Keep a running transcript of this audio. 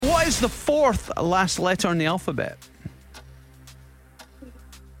is the fourth last letter in the alphabet?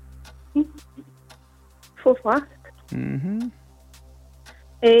 Fourth last. Mm-hmm.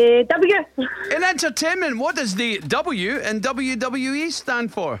 W. In entertainment, what does the W in WWE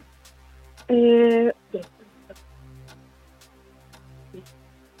stand for?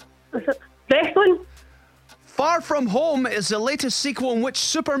 Wrestling. Far From Home is the latest sequel in which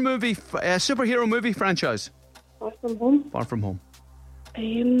superhero movie franchise? Far From Home. Far From Home. I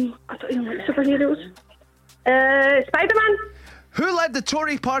don't even like superheroes. Spiderman. Who led the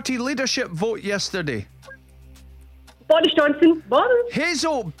Tory party leadership vote yesterday? Boris Johnson. Boris.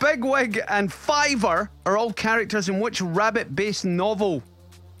 Hazel, Bigwig and Fiver are all characters in which rabbit-based novel?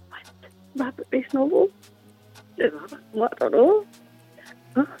 Rabbit-based novel. What? I don't know.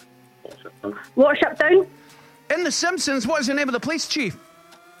 Huh? Watership Down. In The Simpsons, what is the name of the police chief?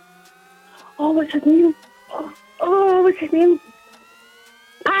 Oh, what's his name? What's his name?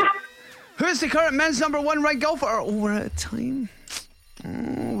 Who is the current men's number one ranked golfer? Oh, we're out of time.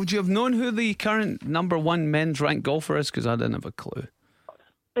 Would you have known who the current number one men's ranked golfer is? Because I didn't have a clue.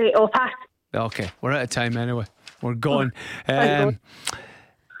 Pass. Okay, we're out of time anyway. We're gone. God.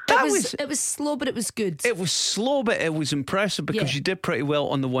 It was slow, but it was good. It was slow, but it was impressive because you did pretty well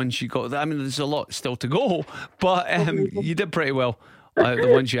on the ones you got. I mean, there's a lot still to go, but you did pretty well.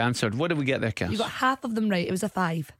 The ones you answered. What did we get there, Cass? You got half of them right. It was a 5.